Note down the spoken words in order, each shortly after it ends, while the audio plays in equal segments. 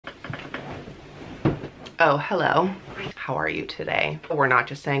Oh, hello. How are you today? We're not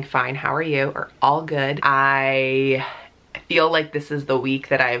just saying fine, how are you? Or all good. I feel like this is the week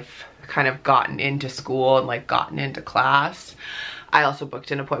that I've kind of gotten into school and like gotten into class. I also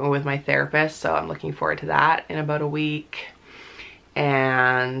booked an appointment with my therapist, so I'm looking forward to that in about a week.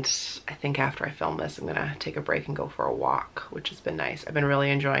 And I think after I film this, I'm gonna take a break and go for a walk, which has been nice. I've been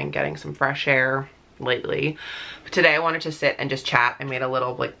really enjoying getting some fresh air lately. But today I wanted to sit and just chat. I made a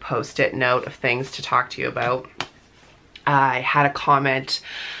little like post-it note of things to talk to you about. I had a comment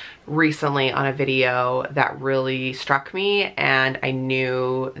recently on a video that really struck me, and I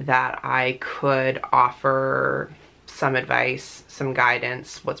knew that I could offer some advice, some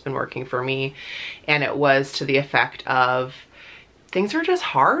guidance, what's been working for me. And it was to the effect of, things are just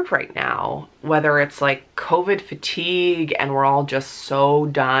hard right now, whether it's like COVID fatigue and we're all just so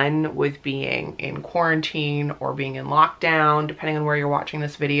done with being in quarantine or being in lockdown, depending on where you're watching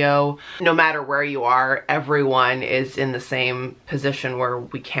this video. No matter where you are, everyone is in the same position where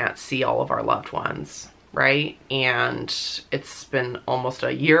we can't see all of our loved ones, right? And it's been almost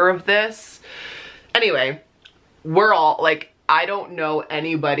a year of this. Anyway, we're all like, I don't know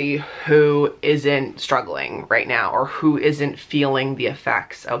anybody who isn't struggling right now or who isn't feeling the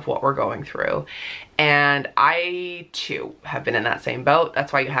effects of what we're going through. And I too have been in that same boat.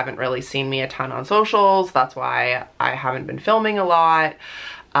 That's why you haven't really seen me a ton on socials. That's why I haven't been filming a lot.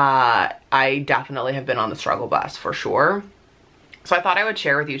 I definitely have been on the struggle bus for sure. So I thought I would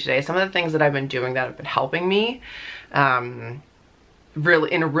share with you today some of the things that I've been doing that have been helping me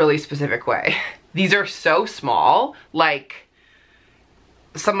really in a really specific way. These are so small, like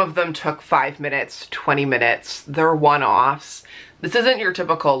some of them took 5 minutes, 20 minutes. They're one-offs. This isn't your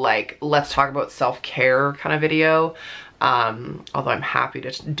typical like, let's talk about self-care kind of video. Although I'm happy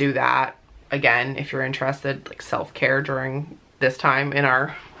to do that again, if you're interested, like self-care during this time in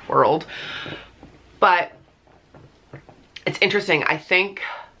our world. But it's interesting. I think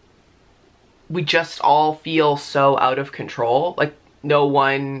we just all feel so out of control. Like no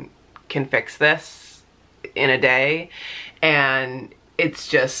one can fix this in a day. And it's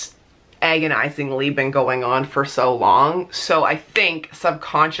just agonizingly been going on for so long. So I think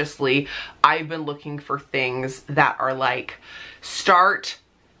subconsciously I've been looking for things that are like start,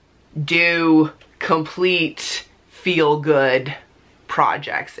 do, complete, feel good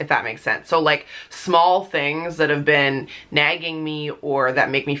projects, if that makes sense. So like small things that have been nagging me or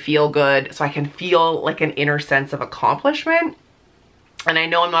that make me feel good so I can feel like an inner sense of accomplishment. And I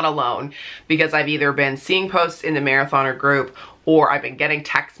know I'm not alone because I've either been seeing posts in the marathoner group or I've been getting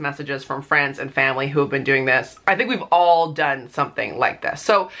text messages from friends and family who have been doing this. I think we've all done something like this.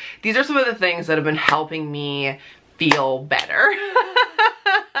 So these are some of the things that have been helping me feel better.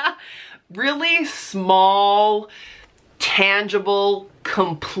 Really small, tangible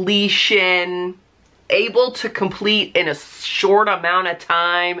completion, able to complete in a short amount of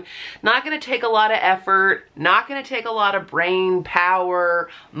time, not gonna take a lot of effort, not gonna take a lot of brain power,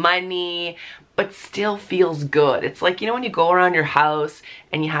 money, but still feels good. It's like, you know, when you go around your house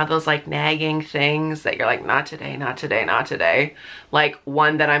and you have those like nagging things that you're like, not today, not today, not today. Like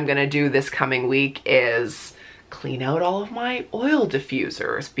one that I'm gonna do this coming week is clean out all of my oil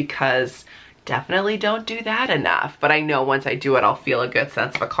diffusers because definitely don't do that enough. But I know once I do it, I'll feel a good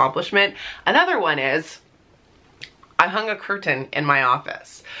sense of accomplishment. Another one is I hung a curtain in my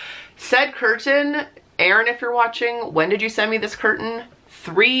office. Said curtain, Aaron, if you're watching, when did you send me this curtain?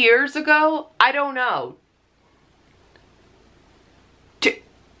 3 years ago? I don't know.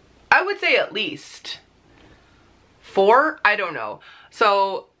 I would say at least 4, I don't know.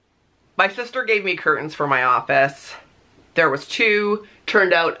 So my sister gave me curtains for my office. There was 2,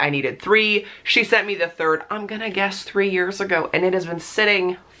 turned out I needed 3. She sent me the 3rd, I'm gonna guess 3 years ago, and it has been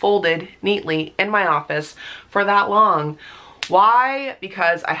sitting folded neatly in my office for that long. Why?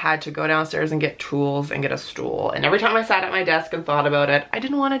 Because I had to go downstairs and get tools and get a stool. And every time I sat at my desk and thought about it, I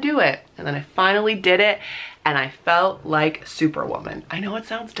didn't want to do it. And then I finally did it and I felt like Superwoman. I know it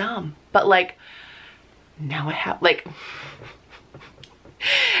sounds dumb, but like now I have like,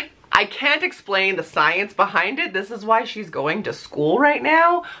 I can't explain the science behind it. This is why she's going to school right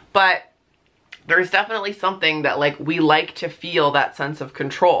now. But there's definitely something that like we like to feel that sense of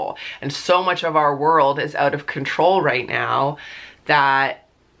control. And so much of our world is out of control right now that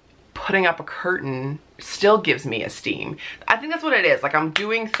putting up a curtain still gives me esteem. I think that's what it is. Like I'm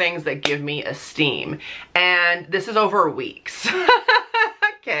doing things that give me esteem. And this is over weeks.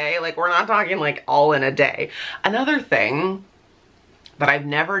 Okay, like we're not talking like all in a day. Another thing that I've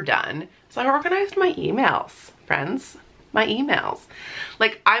never done is I organized my emails, friends. My emails.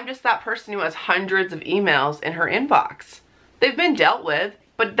 Like I'm just that person who has hundreds of emails in her inbox. They've been dealt with,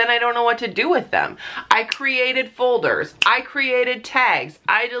 but then I don't know what to do with them. I created folders, I created tags,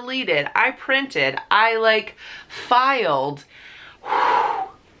 I deleted, I printed, I like filed. I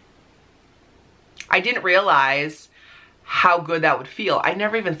didn't realize how good that would feel. I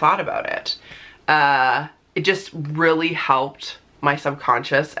never even thought about it. It just really helped my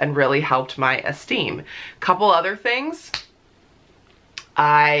subconscious and really helped my esteem. Couple other things.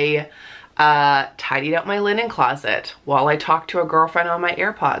 I tidied up my linen closet while I talked to a girlfriend on my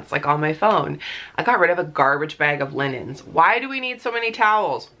AirPods, like on my phone. I got rid of a garbage bag of linens. Why do we need so many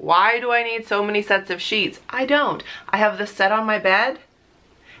towels? Why do I need so many sets of sheets? I don't. I have this set on my bed,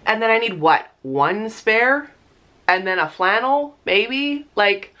 and then I need what? One spare? And then a flannel, maybe?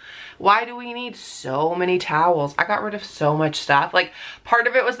 Like, why do we need so many towels? I got rid of so much stuff. Like, part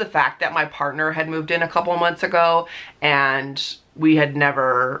of it was the fact that my partner had moved in a couple months ago and we had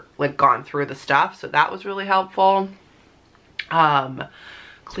never like gone through the stuff. So that was really helpful.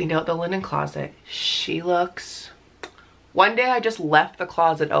 Cleaned out the linen closet. She looks... One day I just left the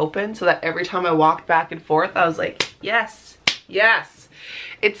closet open so that every time I walked back and forth, I was like, yes, yes.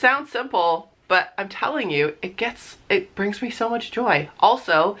 It sounds simple, but I'm telling you, it brings me so much joy.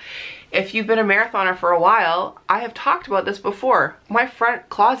 Also, if you've been a marathoner for a while, I have talked about this before. My front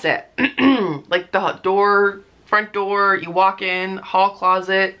closet, like the door, front door, you walk in, hall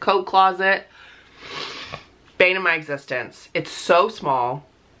closet, coat closet, bane of my existence. It's so small.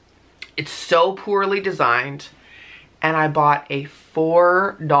 It's so poorly designed. And I bought a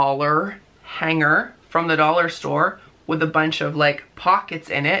 $4 hanger from the dollar store with a bunch of like pockets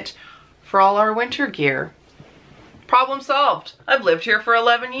in it for all our winter gear. Problem solved. I've lived here for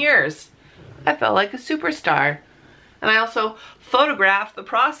 11 years. I felt like a superstar. And I also photographed the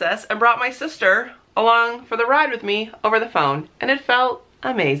process and brought my sister along for the ride with me over the phone, and it felt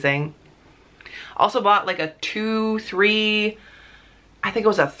amazing. Also bought like a I think it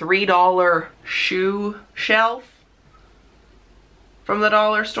was a $3 shoe shelf from the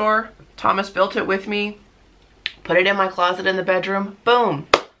dollar store. Thomas built it with me, put it in my closet in the bedroom. Boom.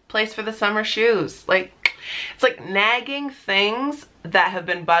 Place for the summer shoes. Like, it's like nagging things that have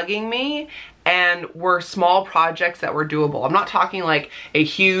been bugging me and were small projects that were doable. I'm not talking like a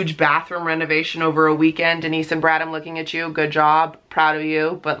huge bathroom renovation over a weekend. Denise and Brad, I'm looking at you. Good job. Proud of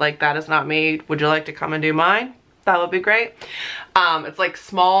you. But like, that is not me. Would you like to come and do mine? That would be great. It's like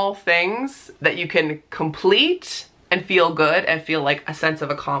small things that you can complete and feel good and feel like a sense of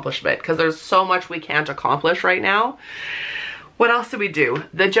accomplishment, because there's so much we can't accomplish right now. What else did we do?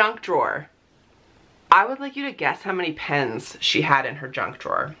 The junk drawer. I would like you to guess how many pens she had in her junk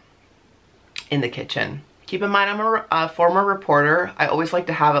drawer in the kitchen. Keep in mind, I'm a former reporter. I always like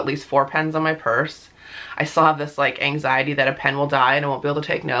to have at least 4 pens on my purse. I still have this like anxiety that a pen will die and I won't be able to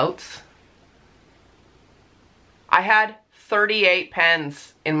take notes. I had 38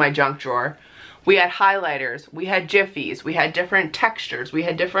 pens in my junk drawer. We had highlighters, we had jiffies, we had different textures, we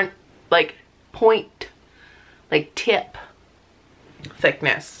had different like point, like tip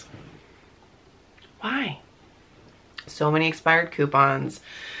thickness. Why? So many expired coupons.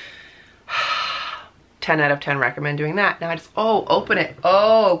 10 out of 10 recommend doing that. Now I just, oh, open it.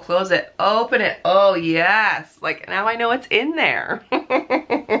 Oh, close it. Open it. Oh, yes. Like, now I know what's in there.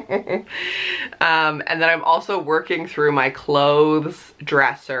 And then I'm also working through my clothes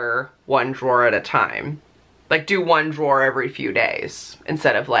dresser one drawer at a time. Like, do one drawer every few days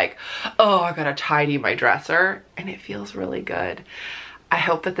instead of like, oh, I gotta tidy my dresser. And it feels really good. I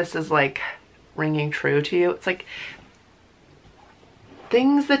hope that this is like ringing true to you. It's like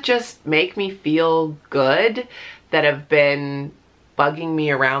things that just make me feel good that have been bugging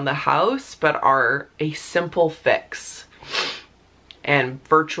me around the house but are a simple fix and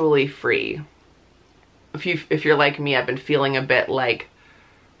virtually free. If you're like me, I've been feeling a bit like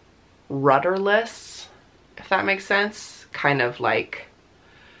rudderless, if that makes sense. Kind of like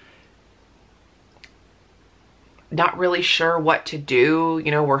not really sure what to do.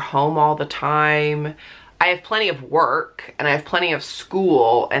 You know, we're home all the time. I have plenty of work and I have plenty of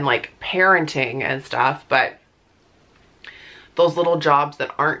school and like parenting and stuff, but those little jobs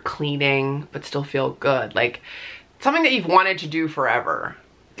that aren't cleaning but still feel good, like something that you've wanted to do forever,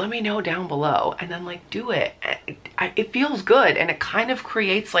 let me know down below and then like do it. It feels good and it kind of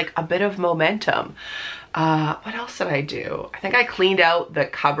creates like a bit of momentum. What else did I do? I think I cleaned out the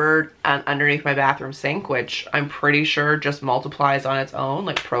cupboard underneath my bathroom sink, which I'm pretty sure just multiplies on its own,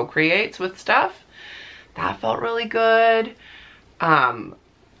 like procreates with stuff. That felt really good. Oh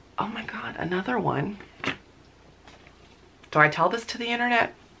my God, another one. Do I tell this to the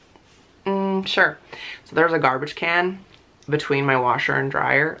internet? Sure. So there's a garbage can between my washer and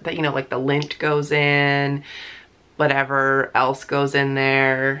dryer that, you know, like the lint goes in, whatever else goes in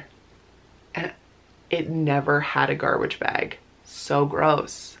there. And it never had a garbage bag. So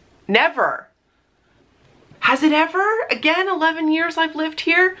gross. Never. Has it ever? Again, 11 years I've lived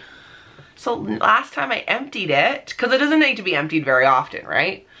here. So last time I emptied it, because it doesn't need to be emptied very often,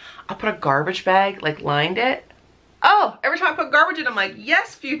 right? I put a garbage bag, like lined it. Oh, every time I put garbage in, I'm like,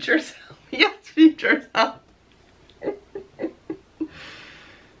 yes, future self. Yes, future self.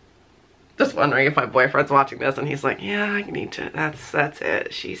 Just wondering if my boyfriend's watching this and he's like, yeah, I need to, that's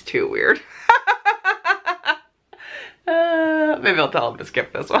it. She's too weird. Maybe I'll tell him to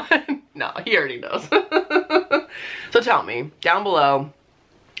skip this one. No, he already knows. So tell me, down below,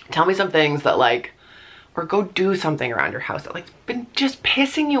 tell me some things that like, or go do something around your house that like been just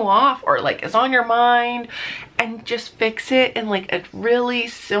pissing you off or like is on your mind, and just fix it in like a really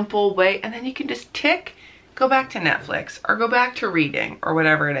simple way. And then you can just tick, go back to Netflix or go back to reading or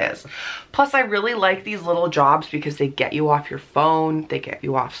whatever it is. Plus, I really like these little jobs because they get you off your phone, they get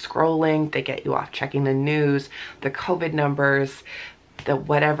you off scrolling, they get you off checking the news, the COVID numbers, the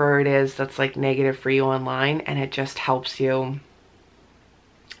whatever it is that's like negative for you online, and it just helps you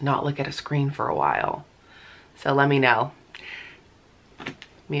not look at a screen for a while. So let me know.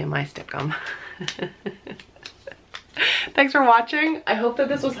 Me and my stickum. Thanks for watching. I hope that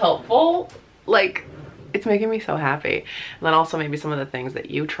this was helpful. Like, it's making me so happy. And then also maybe some of the things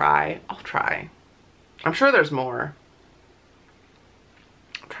that you try, I'll try. I'm sure there's more.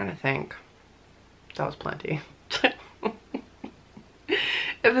 I'm trying to think. That was plenty.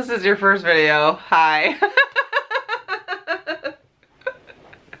 If this is your first video, hi.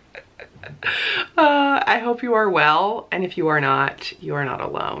 I hope you are well. And if you are not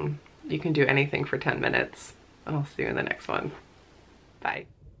alone. You can do anything for 10 minutes. I'll see you in the next one. Bye.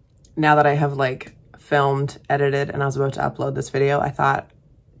 Now that I have like filmed, edited, and I was about to upload this video, I thought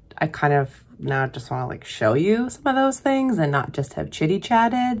I kind of now just want to like show you some of those things and not just have chitty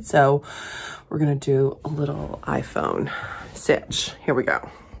chatted. So we're gonna do a little iPhone stitch. Here we go.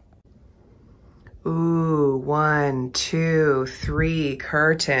 Ooh, 1, 2, 3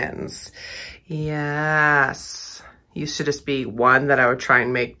 curtains. Yes. Used to just be one that I would try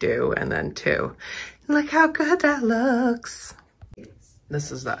and make do, and then 2. Look how good that looks.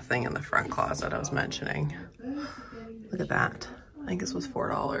 This is that thing in the front closet I was mentioning. Look at that. I think this was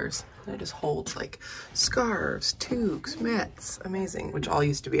 $4. And it just holds like scarves, toques, mitts. Amazing. Which all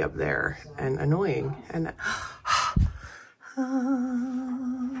used to be up there and annoying. And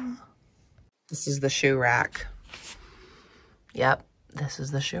this is the shoe rack. Yep, this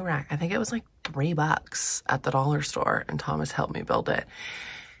is the shoe rack. I think it was like $3 at the dollar store, and Thomas helped me build it.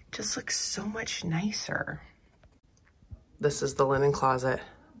 Just looks so much nicer. This is the linen closet.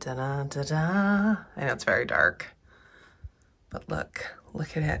 Da-da, da-da. I know it's very dark, but look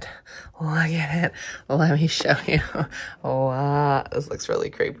at it. Look at it. Let me show you. Wow, this looks really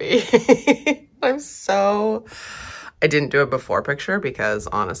creepy. I didn't do a before picture because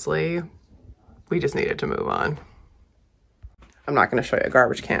honestly, we just needed to move on. I'm not gonna show you a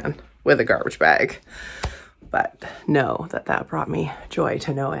garbage can with a garbage bag, but know that that brought me joy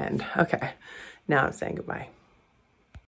to no end. Okay, now I'm saying goodbye.